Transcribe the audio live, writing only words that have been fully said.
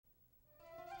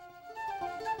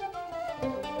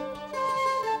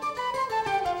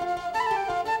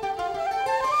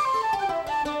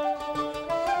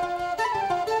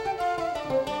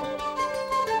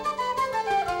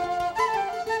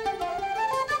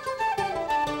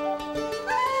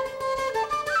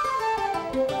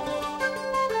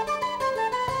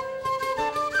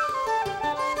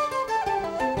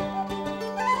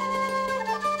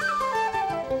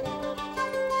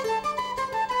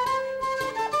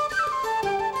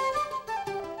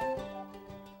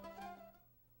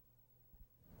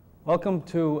Welcome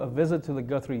to a visit to the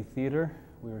Guthrie Theater.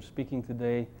 We are speaking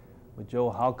today with Jo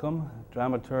Holcomb,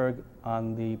 dramaturg,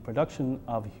 on the production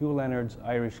of Hugh Leonard's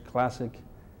Irish classic,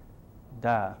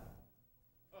 Da.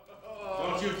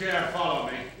 Don't you dare follow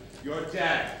me. Your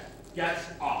dad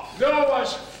gets off. No,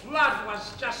 was flood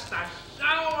was just a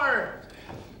shower.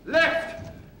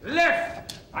 Lift,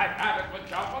 lift. I have it with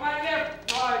jump and I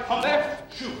lift. Right,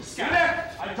 lift. Shoot, scat.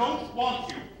 Lift. I don't want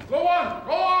you. Go on,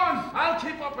 go on. I'll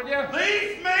keep up with you.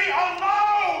 Leave me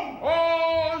alone!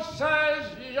 Oh, says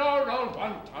your old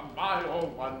one to my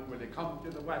old one, will he come to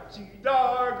the waxy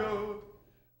dargle?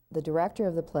 The director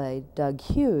of the play, Doug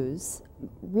Hughes,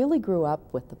 really grew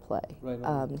up with the play.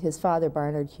 Right. His father,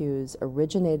 Leonard Hughes,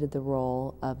 originated the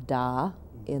role of Da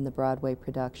in the Broadway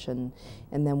production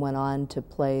and then went on to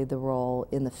play the role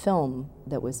in the film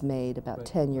that was made about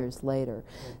 10 years later.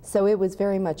 So it was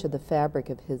very much of the fabric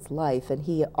of his life, and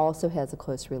he also has a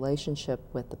close relationship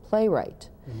with the playwright.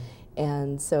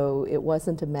 And so it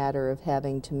wasn't a matter of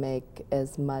having to make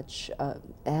as much,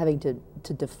 having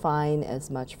to define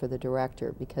as much for the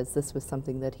director, because this was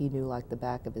something that he knew like the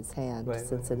back of his hand,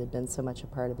 since it had been so much a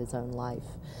part of his own life.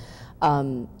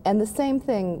 And the same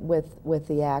thing with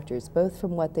the actors, both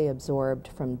from what they absorbed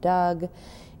from Doug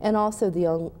and also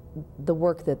the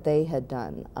work that they had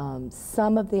done.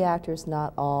 Some of the actors,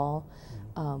 not all,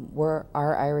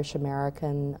 are Irish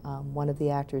American. One of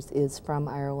the actors is from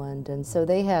Ireland, and so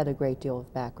they had a great deal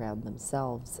of background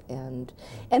themselves. And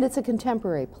it's a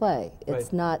contemporary play.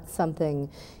 It's not something,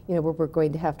 you know, where we're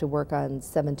going to have to work on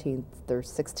 17th or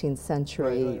 16th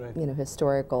century, you know,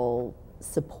 historical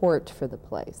support for the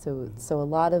play. So a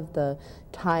lot of the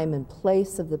time and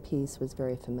place of the piece was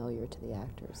very familiar to the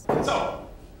actors. So,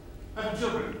 have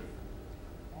children.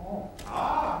 Oh.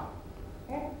 Ah.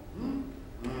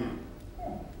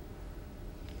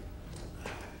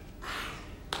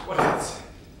 What else?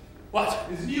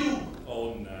 What is new?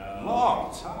 Oh no.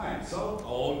 Long time, so.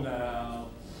 Oh no.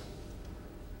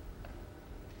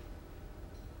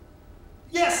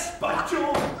 Yes, by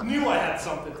Jove! Knew I had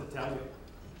something to tell you.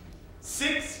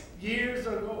 6 years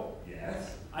ago,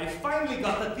 Yes? I finally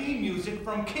got the theme music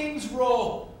from King's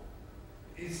Row.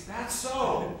 Is that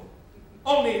so?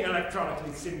 Only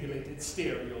electronically simulated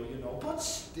stereo, you know, but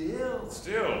still.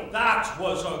 Still. That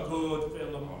was a good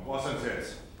film. Wasn't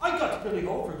it? I got Billy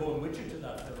over going with you to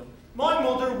that film. My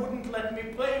mother wouldn't let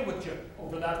me play with you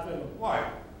over that film.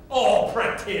 Why? Oh,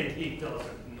 pretend he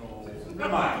doesn't know.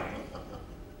 Remind me.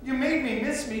 You made me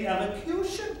miss me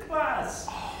elocution class.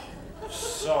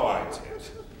 So I did.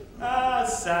 Ah,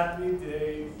 sappy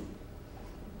days.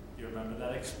 You remember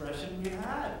that expression we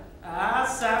had? Ah,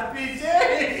 sappy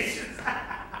days.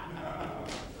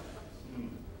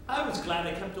 I was glad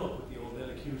I kept up with the old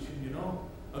elocution, you know.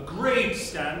 A great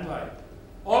standby.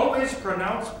 Always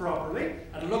pronounce properly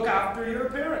and look after your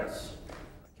appearance.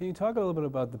 Can you talk a little bit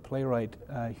about the playwright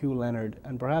Hugh Leonard,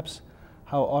 and perhaps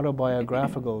how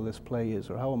autobiographical this play is,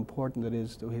 or how important it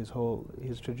is to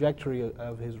his trajectory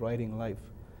of his writing life?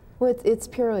 Well, it's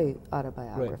purely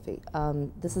autobiography.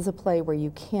 This is a play where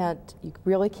you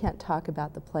really can't talk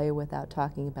about the play without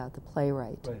talking about the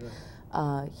playwright.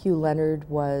 Hugh Leonard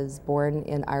was born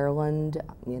in Ireland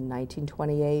in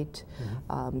 1928.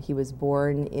 He was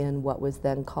born in what was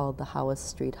then called the Hollis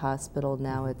Street Hospital.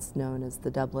 Now it's known as the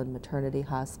Dublin Maternity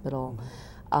Hospital.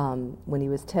 When he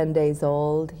was 10 days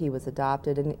old, he was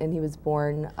adopted, and he was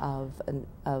born of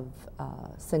a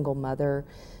single mother.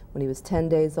 When he was 10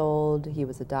 days old, he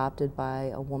was adopted by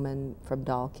a woman from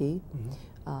Dalkey,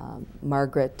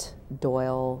 Margaret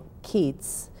Doyle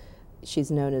Keats.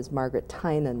 She's known as Margaret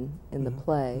Tynan in the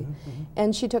play.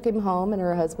 And she took him home, and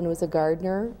her husband was a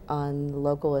gardener on the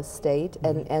local estate.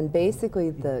 And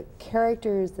basically the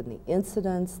characters and the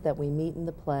incidents that we meet in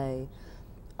the play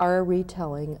are a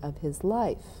retelling of his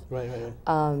life.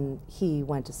 He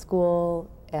went to school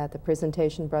at the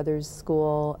Presentation Brothers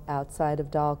School outside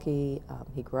of Dalkey.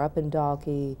 He grew up in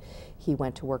Dalkey. He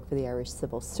went to work for the Irish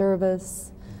Civil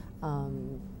Service.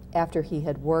 After he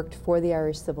had worked for the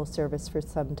Irish Civil Service for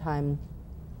some time,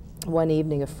 one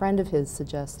evening a friend of his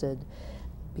suggested,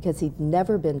 because he'd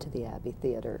never been to the Abbey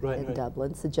Theater in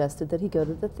Dublin, suggested that he go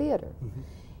to the theater.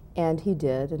 And he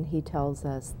did, and he tells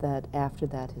us that after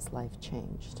that his life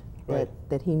changed.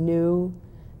 That he knew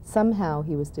somehow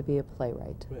he was to be a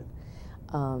playwright.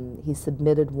 He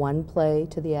submitted one play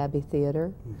to the Abbey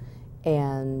Theater,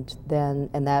 and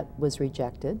that was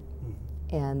rejected.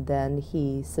 And then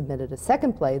he submitted a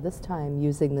second play, this time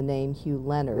using the name Hugh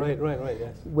Leonard,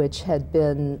 which had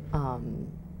been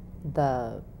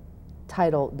the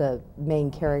title, the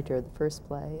main character of the first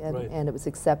play, and it was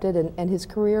accepted, and his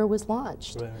career was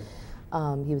launched.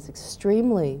 He was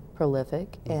extremely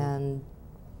prolific, and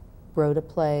wrote a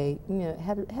play, you know,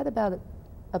 had about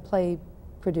a play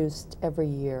produced every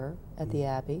year at the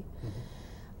Abbey.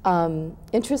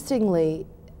 Interestingly,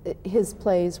 his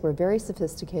plays were very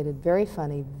sophisticated, very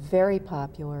funny, very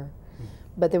popular,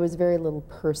 but there was very little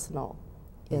personal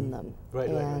in them.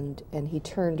 And he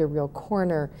turned a real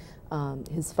corner.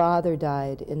 His father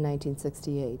died in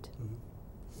 1968.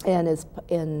 And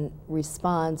in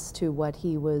response to what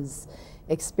he was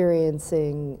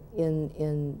experiencing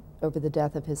over the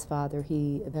death of his father,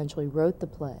 he eventually wrote the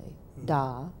play,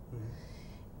 Da.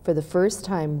 For the first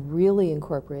time really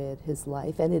incorporated his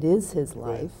life, and it is his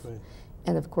life.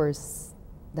 And of course,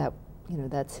 that, you know,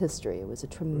 that's history. It was a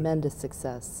tremendous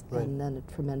success, and then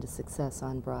a tremendous success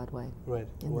on Broadway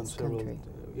in this country.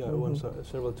 Won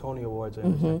several Tony Awards, I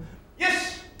understand.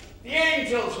 Yes, the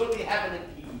angels will be having a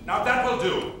tea. Now that will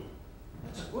do.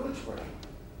 That's a good expression.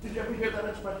 Did you ever hear that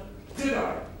expression? Did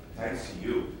I? Thanks to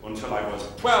you, until I was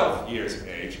 12 years of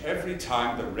age, every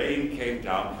time the rain came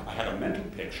down, I had a mental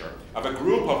picture of a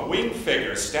group of winged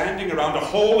figures standing around a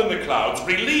hole in the clouds,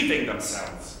 relieving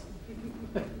themselves.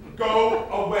 Go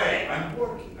away, I'm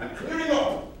working, I'm clearing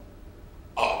up.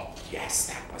 Oh, yes,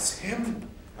 that was him.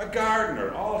 A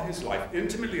gardener, all his life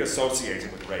intimately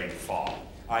associated with rainfall,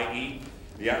 i.e.,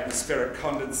 the atmospheric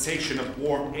condensation of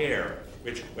warm air,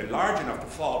 which, when large enough to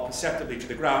fall perceptibly to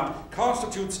the ground,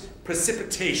 constitutes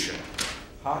precipitation.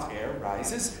 Hot air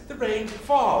rises, the rain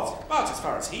falls. But as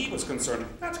far as he was concerned,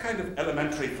 that kind of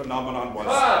elementary phenomenon was...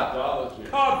 Codology.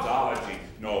 Codology.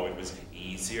 No, it was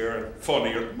easier,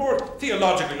 funnier, more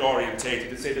theologically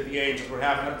orientated to say that the angels were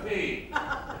having a pee.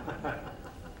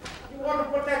 You want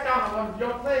to put that down on one of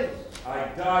your plays? I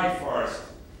die first.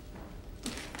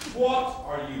 What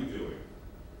are you doing?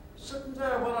 Sitting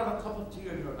there with a cup of tea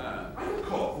in your hand. I have a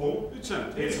cup full. It's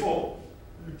empty. It's full.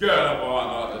 Get up on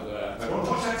out of there. Now don't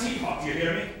touch that teapot, do you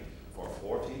hear me? For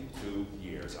 42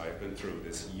 years I've been through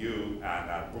this, you and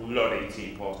that bloody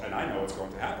teapot, and I know what's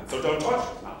going to happen, so don't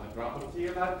touch it. Not a drop of tea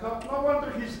in that cup. No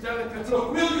wonder he's delicate.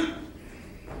 Look, will you?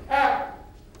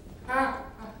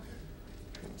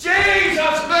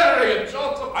 Jesus, Mary and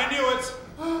Joseph! I knew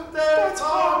it. That's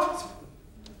hot.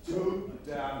 Too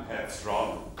damn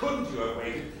headstrong. Couldn't you have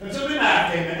waited until the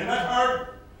man came in and let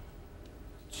her?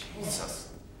 Jesus.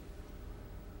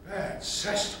 Bad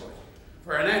cesspool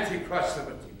for an antichrist of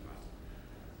a teapot.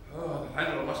 Oh, the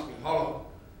handle must be hollow.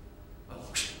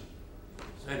 Oh,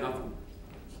 say nothing.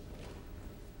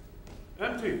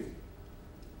 Empty.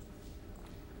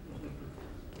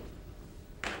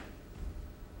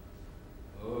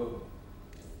 Oh.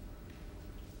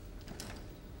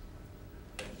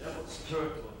 The devil's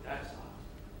turtle, that's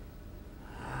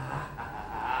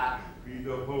hot. Be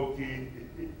the hokey.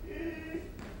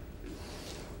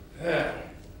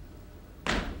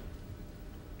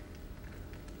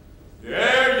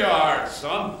 There you are,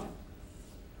 son.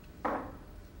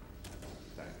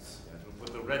 Thanks. That'll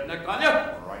put the redneck on you.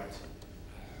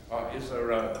 All right. Is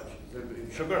there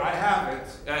sugar? I have it.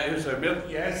 Is there milk?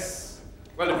 Yes.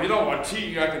 Well, if you don't want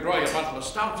tea, I can draw you a bottle of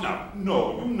stout.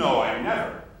 No, you know I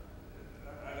never.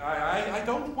 I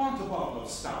don't want a bottle of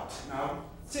stout. Now,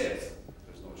 sit.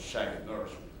 There's no shaggy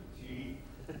nourishment in tea.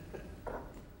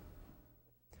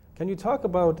 Can you talk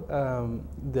about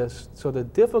this? So the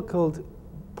difficult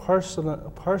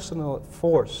personal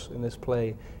force in this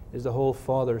play is the whole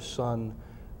father-son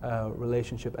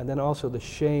relationship, and then also the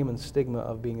shame and stigma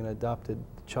of being an adopted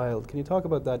child. Can you talk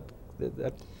about that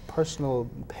personal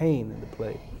pain in the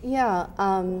play? Yeah,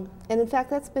 and in fact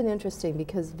that's been interesting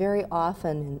because very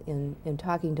often in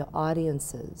talking to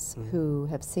audiences who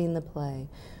have seen the play,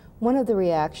 one of the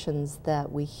reactions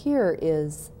that we hear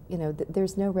is, you know,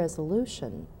 there's no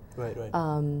resolution. Right.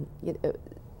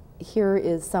 Here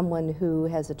is someone who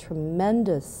has a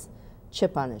tremendous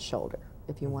chip on his shoulder,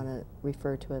 if you want to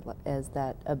refer to it as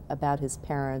that, about his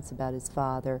parents, about his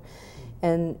father,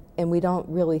 and we don't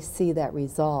really see that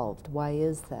resolved. Why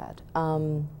is that?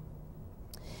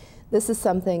 This is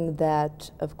something that,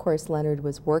 of course, Leonard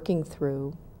was working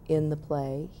through in the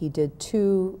play. He did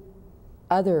 2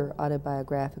 other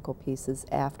autobiographical pieces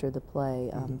after the play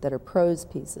that are prose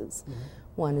pieces.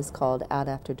 One is called Out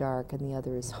After Dark, and the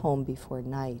other is Home Before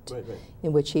Night,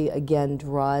 in which he again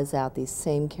draws out these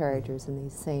same characters and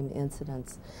these same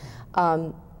incidents.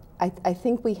 I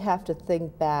think we have to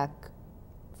think back,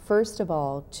 first of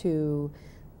all, to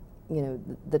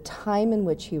the time in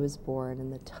which he was born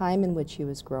and the time in which he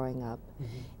was growing up,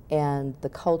 and the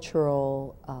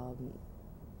cultural,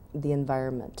 the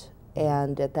environment.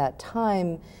 And at that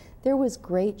time, there was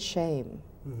great shame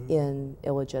in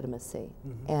illegitimacy.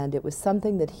 And it was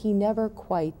something that he never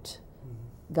quite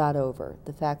got over,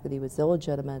 the fact that he was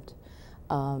illegitimate,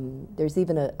 There's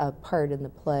even a part in the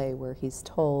play where he's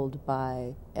told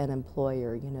by an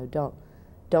employer, you know,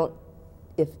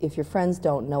 if your friends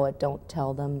don't know it, don't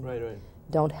tell them. Right, right.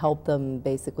 Don't help them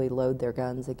basically load their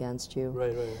guns against you.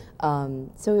 Right, right.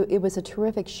 So it was a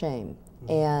terrific shame.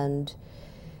 And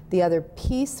the other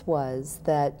piece was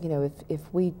that, you know,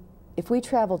 if we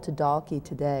travel to Dalkey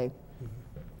today,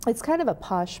 it's kind of a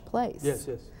posh place. Yes,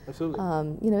 yes, absolutely.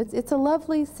 You know, it's a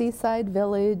lovely seaside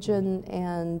village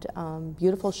and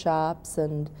beautiful shops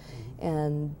and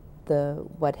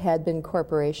what had been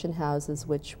corporation houses,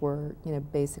 which were, you know,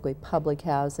 basically public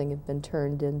housing, have been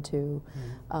turned into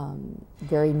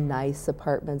very nice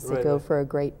apartments that go for a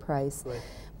great price. Right.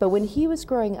 But when he was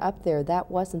growing up there, that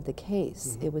wasn't the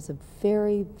case. It was a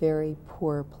very, very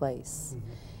poor place.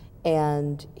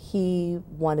 And he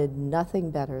wanted nothing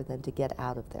better than to get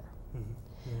out of there.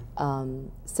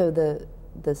 So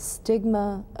the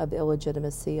stigma of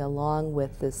illegitimacy, along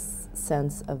with this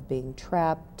sense of being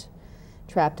trapped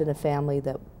in a family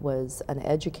that was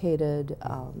uneducated,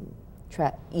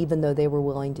 even though they were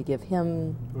willing to give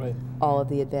him all of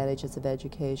the advantages of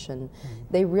education,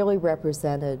 they really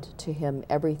represented to him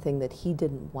everything that he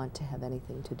didn't want to have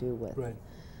anything to do with. Right.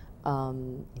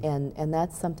 And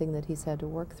that's something that he's had to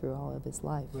work through all of his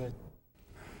life. Right.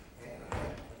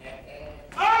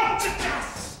 Oh!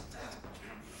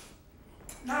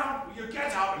 Now, you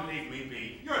get out and leave me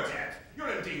be. You're dead. You're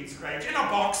in Dean's Grange, in a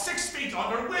box 6 feet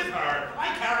under with her.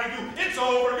 I carried you. It's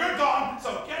over. You're gone.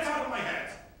 So get out of my head.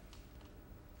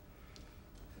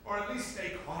 Or at least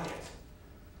stay quiet.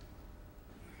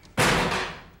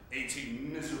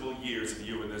 18 miserable years of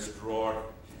you in this drawer.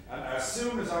 And as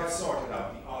soon as I've sorted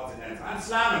out the odds and ends, I'm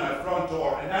slamming that front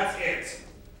door, and that's it.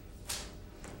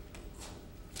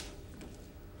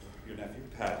 Your nephew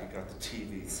Paddy got the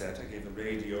TV set. I gave the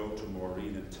radio to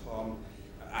Maureen and Tom.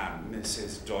 And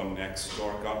Mrs. Dunn next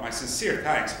door got my sincere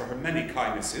thanks for her many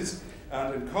kindnesses,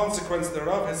 and in consequence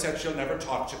thereof has said she'll never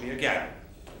talk to me again.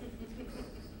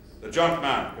 The junk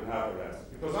man can have the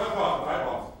rest, because I've got what I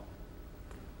want.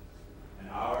 An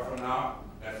hour from now,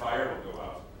 that fire will go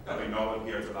out. There'll be no one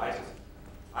here to light it.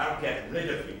 I'll get rid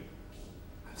of you.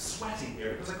 I'm sweating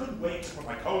here because I couldn't wait to put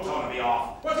my coat on and be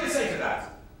off. What do you say to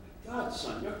that? God,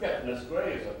 son, you're getting as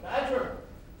grey as a badger.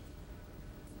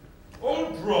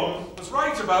 Old Drum was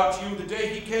right about you the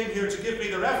day he came here to give me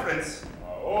the reference.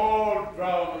 Old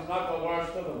Drum is not the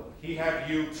worst of them. He had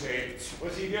you taped.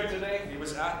 Was he here today? He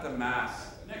was at the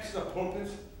mass, next to the pulpit.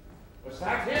 Was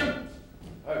that him?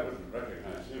 I wouldn't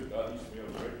recognize him. God, he's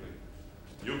feeling greatly.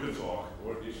 You can talk.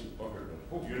 Poor decent bugger,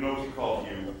 but Do you know what he called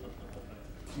you?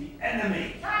 The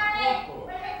enemy. Charlie, will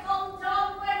you come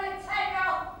down when I tell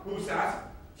you? Who's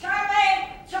that?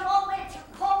 Charlie, do you want me to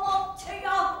come up to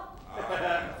you? I've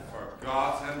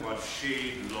forgotten what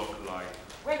she looked like.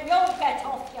 When you get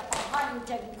off your behind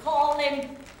and call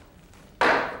him.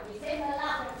 He's in the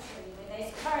lavatory with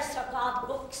his curse of God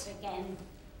books again.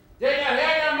 did you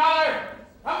hear your mother?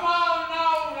 Come on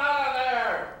now, out of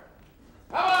there.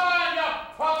 Come on, you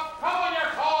pup. Come when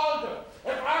you're called.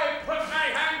 If I put my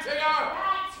hand to you.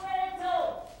 That's what it do.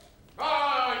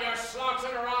 Oh, you're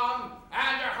slouching around,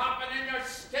 and you're hopping and you're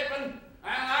skipping,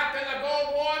 and acting a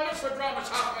go-boy. Mr. Drum is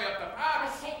halfway up the I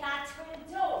path. say that's what it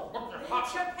do. Look, you're Read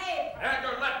hopping, your paper. and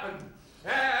you're leaping,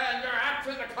 and you're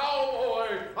acting the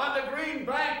cowboy on the green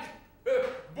bank.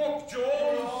 Book You're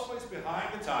Jones. always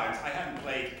behind the times. I haven't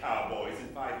played cowboys in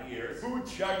 5 years. Food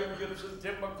Shaggin, Gibson,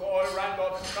 Tim McCoy,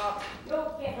 Randolph Scott, You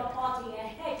give a body a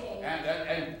headache.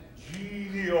 and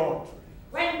Jeannie Autry.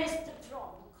 When Mr. Drum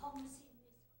comes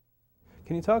in.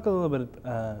 Can you talk a little bit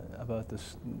about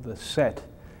the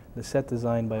set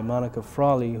designed by Monica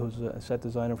Frawley, who's a set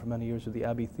designer for many years with the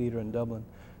Abbey Theater in Dublin.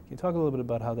 Can you talk a little bit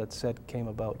about how that set came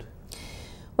about?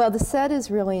 Well, the set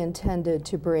is really intended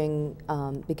to bring,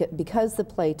 because the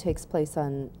play takes place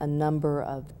on a number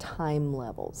of time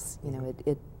levels. You know,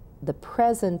 the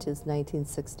present is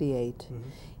 1968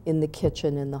 in the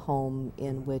kitchen in the home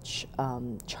in which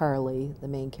Charlie, the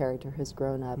main character, has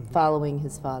grown up following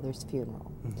his father's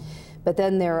funeral. But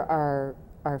then there are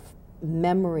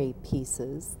memory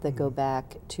pieces that go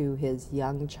back to his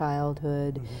young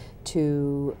childhood,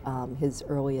 to his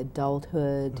early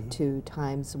adulthood, to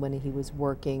times when he was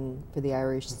working for the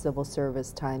Irish Civil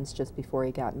Service, times just before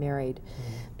he got married.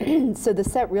 So the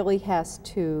set really has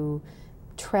to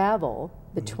travel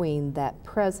between that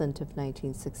present of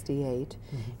 1968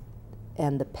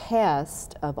 and the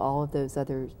past of all of those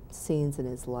other scenes in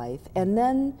his life, and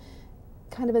then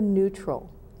kind of a neutral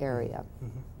area.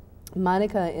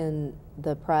 Monica, in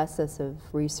the process of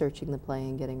researching the play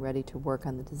and getting ready to work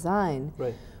on the design,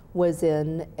 was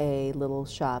in a little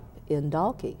shop in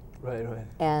Dalkey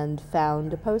and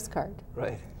found a postcard.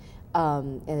 Right.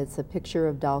 And it's a picture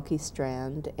of Dalkey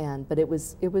Strand, but it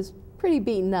was pretty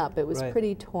beaten up. It was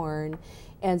pretty torn,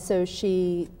 and so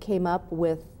she came up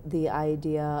with the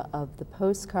idea of the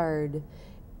postcard,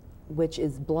 which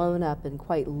is blown up and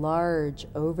quite large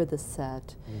over the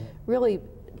set, really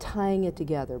tying it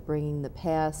together, bringing the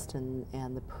past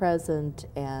and the present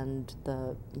and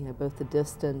the both the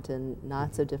distant and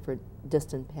not so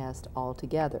distant past all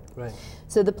together. Right.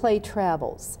 So the play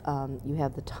travels. You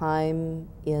have the time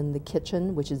in the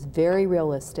kitchen, which is very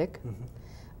realistic,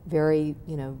 very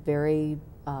very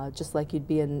just like you'd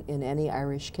be in any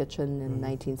Irish kitchen in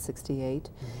 1968,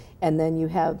 and then you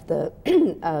have the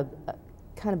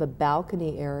kind of a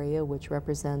balcony area which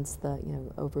represents the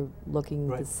overlooking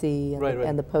the sea, and,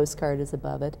 and the postcard is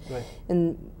above it.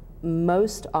 And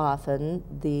most often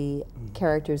the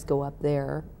characters go up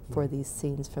there for these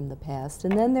scenes from the past,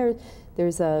 and then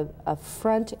there's a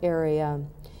front area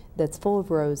that's full of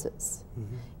roses,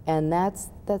 and that's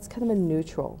kind of a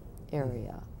neutral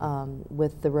area,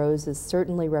 with the roses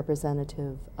certainly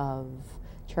representative of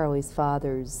Charlie's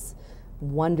father's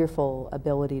wonderful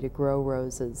ability to grow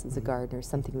roses as a gardener,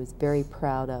 something he was very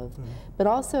proud of, but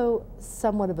also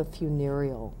somewhat of a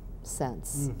funereal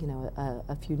sense,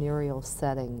 a funereal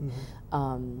setting,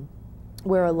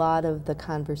 where a lot of the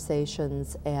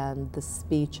conversations and the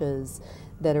speeches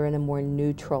that are in a more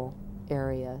neutral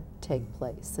area take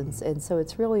place. And so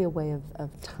it's really a way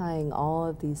of tying all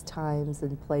of these times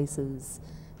and places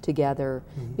together,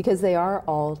 because they are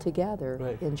all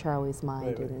together in Charlie's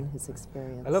mind and in his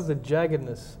experience. I love the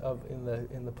jaggedness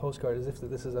in the postcard, as if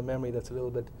this is a memory that's a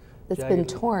little bit been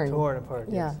torn apart.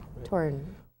 Yeah,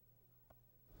 torn.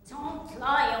 Don't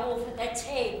lie over the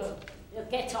table. You'll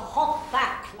get a hop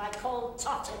back like old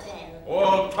Totterdale.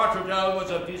 Old Totterdale was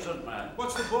a decent man.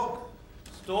 What's the book?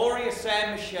 Story of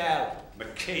Sam Michelle.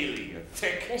 McKaylee, you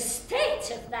thick. The state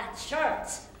of that shirt.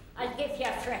 I'll give you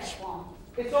a fresh one.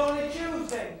 It's only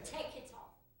Tuesday. Take it off.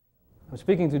 I'm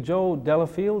speaking to Jo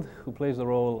Delafield, who plays the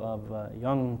role of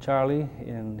young Charlie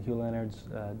in Hugh Leonard's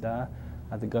Da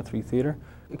at the Guthrie Theater.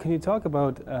 Can you talk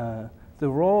about the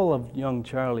role of young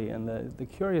Charlie and the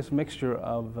curious mixture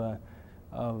of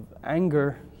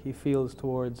anger he feels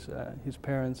towards his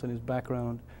parents and his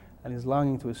background, and his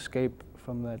longing to escape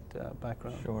from that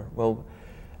background? Sure. Well,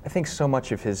 I think so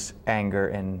much of his anger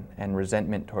and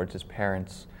resentment towards his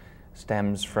parents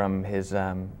stems from his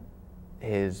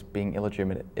being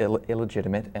illegitimate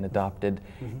and adopted,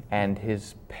 and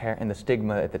and the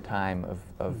stigma at the time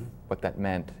of what that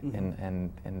meant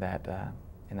in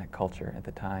that culture at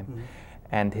the time,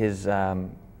 and his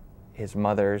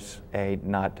mother's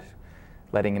not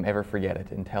letting him ever forget it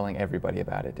and telling everybody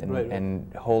about it,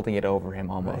 and holding it over him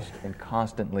almost, and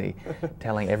constantly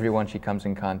telling everyone she comes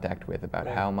in contact with about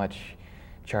how much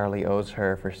Charlie owes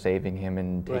her for saving him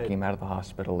and taking him out of the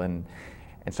hospital, and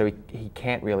so he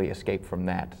can't really escape from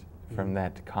that,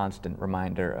 constant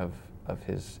reminder of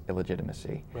his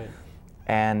illegitimacy.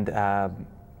 And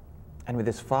with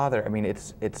his father, I mean,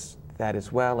 it's that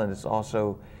as well, and it's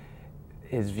also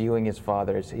his viewing his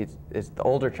father as the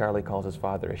older Charlie calls his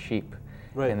father a sheep,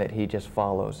 and that he just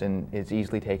follows and is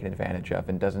easily taken advantage of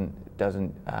and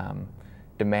doesn't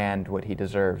demand what he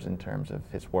deserves in terms of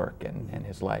his work and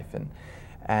his life,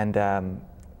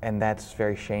 and that's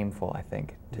very shameful, I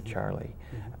think, to Charlie.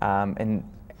 And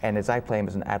as I play him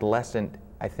as an adolescent,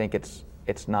 I think it's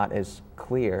not as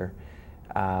clear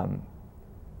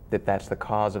that that's the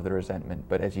cause of the resentment.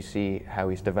 But as you see how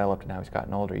he's developed and how he's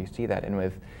gotten older, you see that. And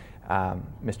with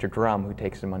Mr. Drum, who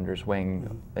takes him under his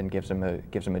wing and gives him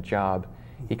a job,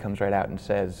 he comes right out and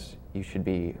says, you should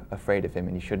be afraid of him,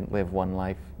 and you shouldn't live one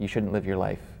life. You shouldn't live your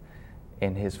life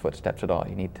in his footsteps at all.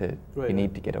 You need to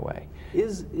get away.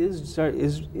 Is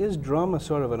Drum a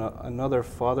sort of another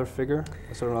father figure,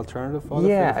 a sort of an alternative father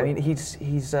figure? Yeah, I mean,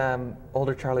 he's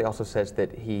older Charlie also says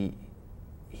that he's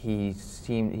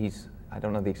I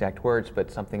don't know the exact words,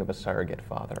 but something of a surrogate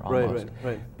father almost.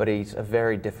 But he's a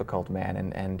very difficult man,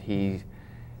 and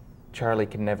Charlie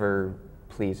can never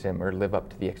please him or live up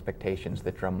to the expectations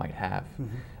that Drum might have.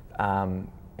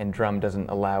 And Drum doesn't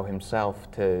allow himself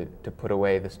to put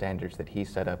away the standards that he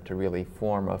set up to really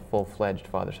form a full-fledged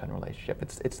father-son relationship.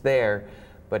 It's there,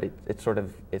 but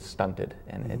it's stunted,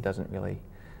 and it doesn't really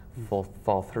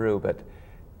fall through.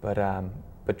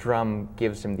 But Drum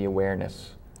gives him the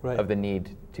awareness of the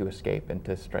need to escape and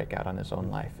to strike out on his own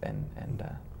life. And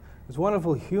there's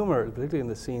wonderful humor, particularly in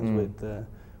the scenes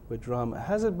with Drum.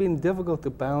 Has it been difficult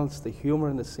to balance the humor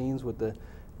in the scenes with the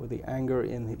anger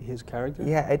in his character?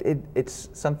 Yeah, it's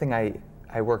something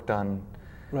I worked on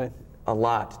a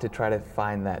lot to try to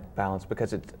find that balance,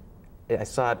 because I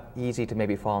saw it easy to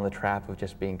maybe fall in the trap of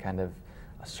just being kind of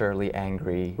a surly,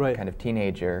 angry kind of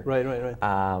teenager.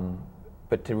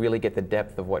 But to really get the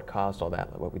depth of what caused all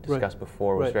that, what we discussed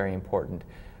before, was very important.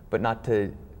 But not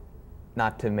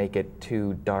to make it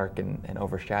too dark and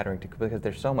overshadowing, because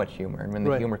there's so much humor, and when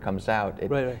the humor comes out,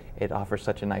 it offers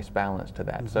such a nice balance to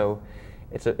that. So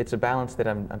it's a balance that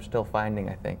I'm still finding,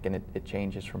 I think, and it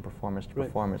changes from performance to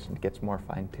performance and gets more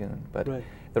fine-tuned. But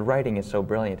the writing is so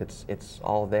brilliant. It's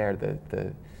all there,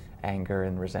 the anger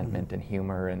and resentment and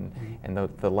humor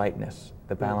and the lightness.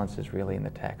 The balance is really in the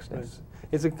text.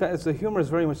 It's the humor is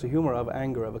very much the humor of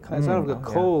anger, of a kind of a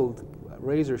cold,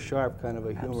 razor sharp kind of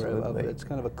a humor. It's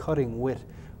kind of a cutting wit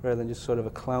rather than just sort of a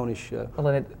clownish. Well,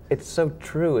 and it's so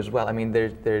true as well. I mean,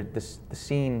 the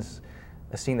scene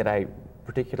that I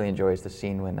particularly enjoy is the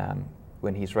scene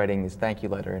when he's writing his thank you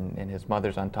letter and his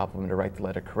mother's on top of him to write the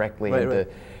letter correctly.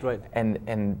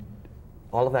 And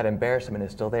all of that embarrassment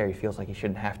is still there. He feels like he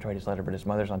shouldn't have to write his letter, but his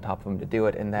mother's on top of him to do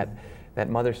it. And that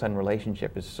mother-son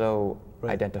relationship is so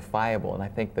identifiable. And I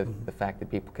think that the fact that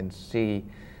people can see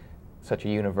such a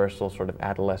universal sort of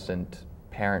adolescent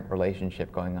parent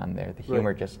relationship going on there, the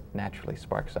humor just naturally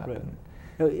sparks up.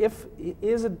 Now,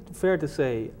 is it fair to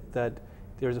say that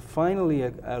there's finally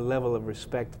a level of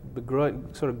respect,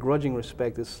 sort of grudging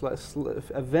respect, is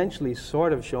eventually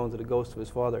sort of shown to the ghost of his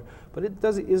father? But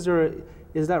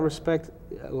is that respect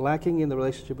lacking in the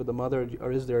relationship with the mother,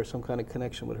 or is there some kind of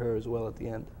connection with her as well at the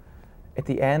end? At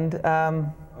the end,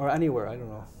 or anywhere, I don't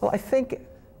know. Well, I think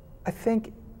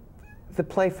the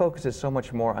play focuses so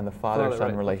much more on the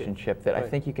father-son relationship that I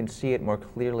think you can see it more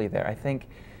clearly there. I think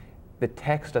the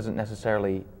text doesn't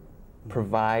necessarily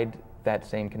provide that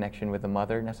same connection with the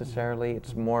mother necessarily.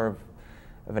 It's more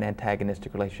of an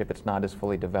antagonistic relationship. It's not as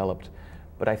fully developed.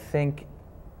 But I think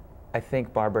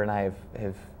Barbara and I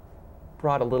have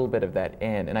brought a little bit of that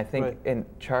in. And I think in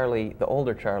Charlie, the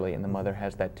older Charlie and the mother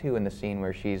has that too, in the scene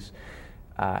where she's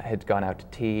had gone out to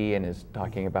tea and is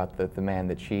talking about the man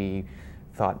that she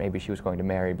thought maybe she was going to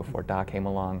marry before Doc came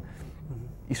along.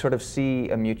 You sort of see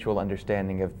a mutual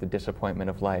understanding of the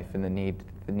disappointment of life and the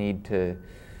need to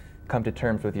come to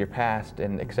terms with your past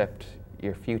and accept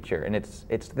your future. And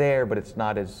it's there, but it's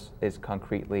not as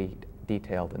concretely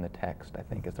detailed in the text, I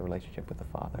think, as the relationship with the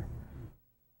father.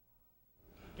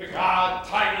 "Begad,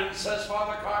 tyrant," says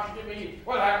Father Carson to me,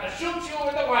 "we'll have to shoot you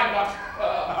in the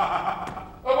wind-up."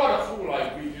 What a fool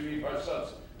I'd be to leave her such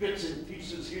bits and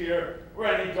pieces here,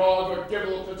 where any dog or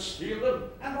devil could steal them.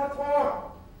 And what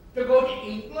for? To go to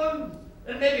England?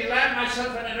 And maybe land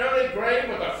myself in an early grave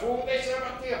with a fool they serve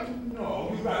up here? No,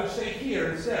 you'd rather stay here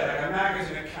instead, like a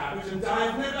magazine of cabbage, and die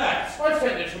of neglect. I'll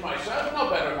fend it for myself, no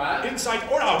better man. Inside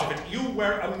or out of it, you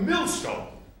wear a millstone.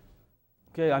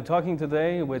 Okay, I'm talking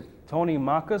today with Tony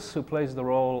Mockus, who plays the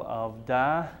role of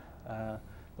Da,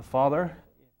 the father.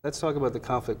 Let's talk about the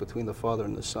conflict between the father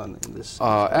and the son in this.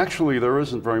 Actually, there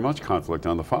isn't very much conflict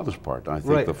on the father's part. I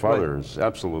think the father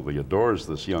absolutely adores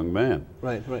this young man.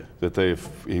 That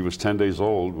he was 10 days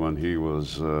old when he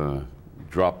was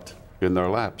dropped in their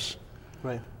laps.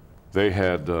 They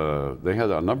had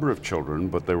a number of children,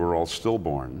 but they were all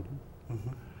stillborn.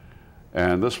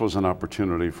 And this was an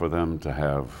opportunity for them to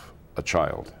have a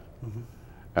child.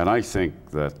 And I think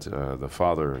that the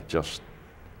father just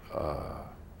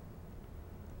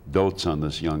dotes on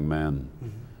this young man.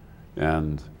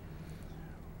 And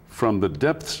from the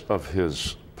depths of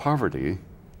his poverty,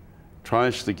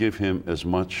 tries to give him as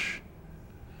much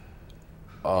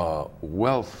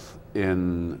wealth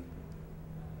in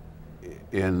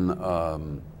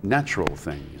natural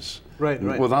things,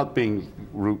 without being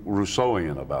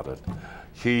Rousseauian about it.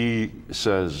 He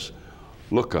says,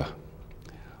 look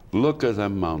at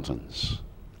them mountains.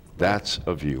 That's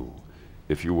a view.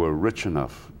 If you were rich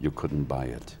enough, you couldn't buy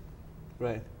it.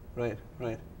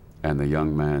 And the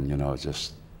young man, you know,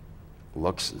 just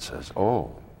looks and says,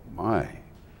 oh, my.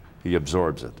 He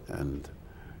absorbs it. And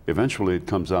eventually it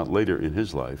comes out later in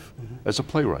his life as a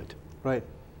playwright.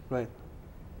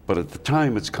 But at the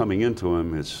time it's coming into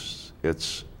him,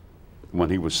 it's when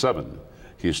he was 7,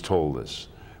 he's told this.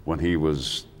 When he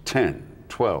was 10,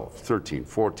 12, 13,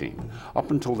 14,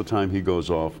 up until the time he goes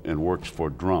off and works for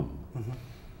Drum,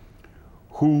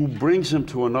 who brings him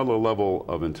to another level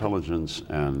of intelligence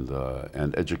and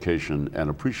education and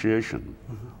appreciation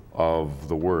of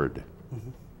the word.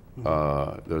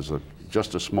 There's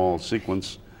just a small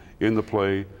sequence in the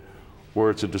play where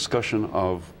it's a discussion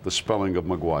of the spelling of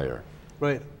Maguire.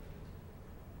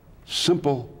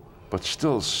 Simple, but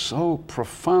still so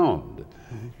profound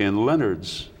in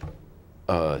Leonard's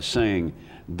saying,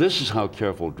 this is how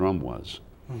careful Drum was.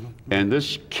 And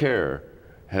this care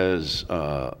has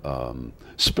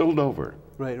spilled over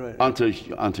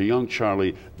onto young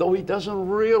Charlie, though he doesn't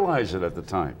realize it at the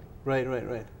time. Right.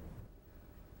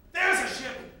 There's a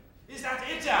ship! Is that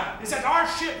it? Is that our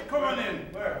ship coming in?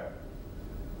 Where?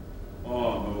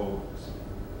 Oh, no.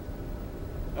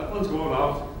 That one's going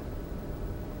out.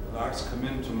 Will ours come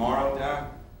in tomorrow, Dad?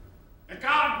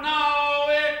 God, no,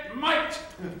 it might.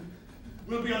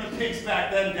 We'll be on the pig's back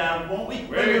then, Dad, won't we?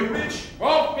 When we're rich.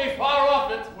 Won't be far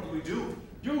off it. What do we do?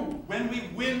 When we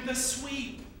win the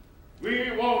sweep.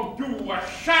 We won't do a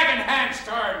shaggin' hand's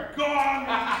turn. Gone!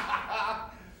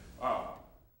 Oh.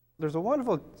 There's a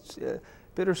wonderful,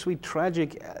 bittersweet,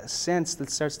 tragic sense that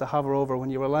starts to hover over when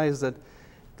you realize that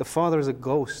the father is a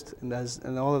ghost, and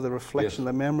all of the reflection,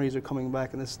 the memories are coming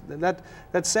back, and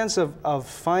that sense of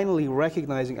finally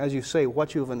recognizing, as you say,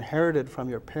 what you've inherited from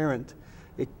your parent.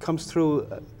 It comes through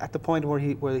at the point where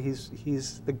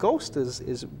the ghost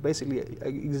is basically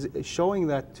showing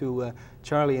that to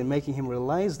Charlie and making him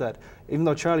realize that, even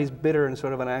though Charlie's bitter and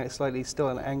sort of slightly still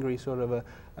an angry sort of a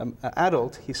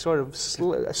adult, he's sort of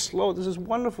slow. There's this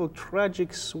wonderful,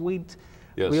 tragic, sweet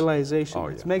realization.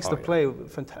 It makes the play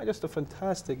just a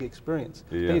fantastic experience.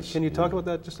 Yes. Can you talk about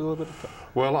that just a little bit?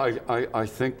 Well, I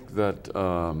think that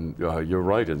you're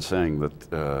right in saying that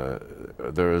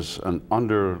there is an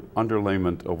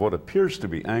underlayment of what appears to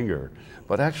be anger,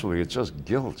 but actually it's just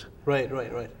guilt. Right.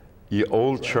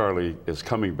 Old Charlie is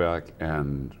coming back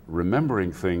and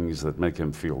remembering things that make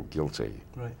him feel guilty.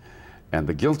 Right. And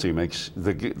the guilt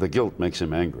makes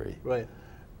him angry. Right.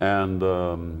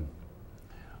 And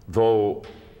though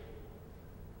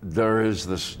there is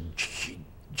this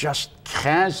just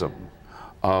chasm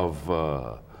of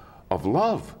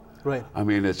love. Right. I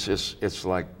mean, it's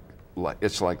like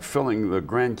filling the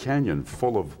Grand Canyon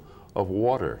full of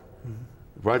water,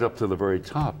 right up to the very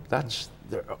top.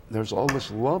 There's all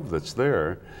this love that's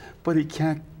there, but he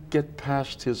can't get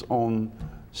past his own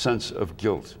sense of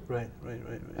guilt. Right.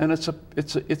 And it's a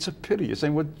pity. You're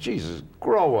saying, well, Jesus,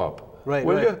 grow up. Right.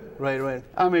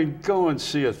 I mean, go and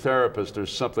see a therapist or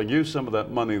something. Use some of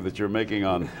that money that you're making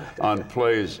on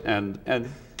plays and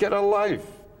get a life.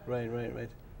 Right.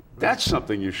 That's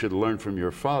something you should learn from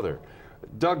your father.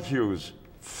 Doug Hughes,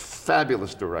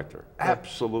 fabulous director,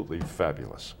 absolutely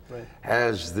fabulous. Right.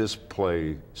 Has this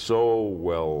play so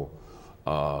well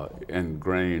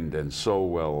ingrained and so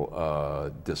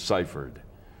well deciphered.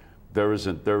 There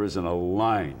isn't a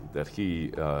line that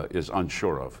he is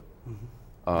unsure of.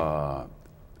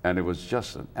 And it was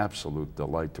just an absolute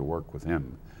delight to work with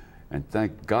him. And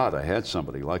thank God I had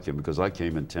somebody like him, because I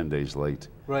came in 10 days late.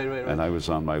 Right. And I was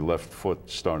on my left foot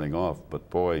starting off. But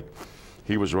boy,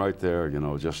 he was right there,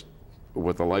 just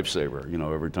with a lifesaver.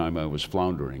 Every time I was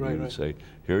floundering, he would say,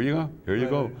 here you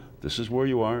go. This is where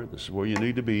you are. This is where you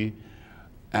need to be.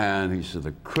 And he said,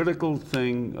 the critical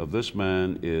thing of this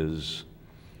man is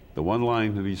the one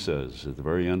line that he says at the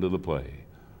very end of the play.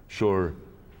 Sure,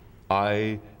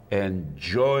 I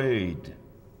enjoyed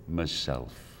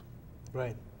myself.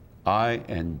 Right. I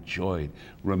enjoyed.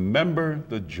 Remember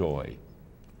the joy.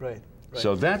 Right.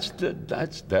 So that's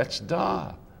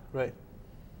Da. Right.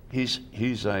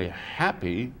 He's a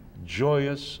happy,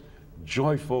 joyous,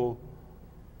 joyful,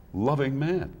 loving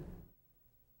man.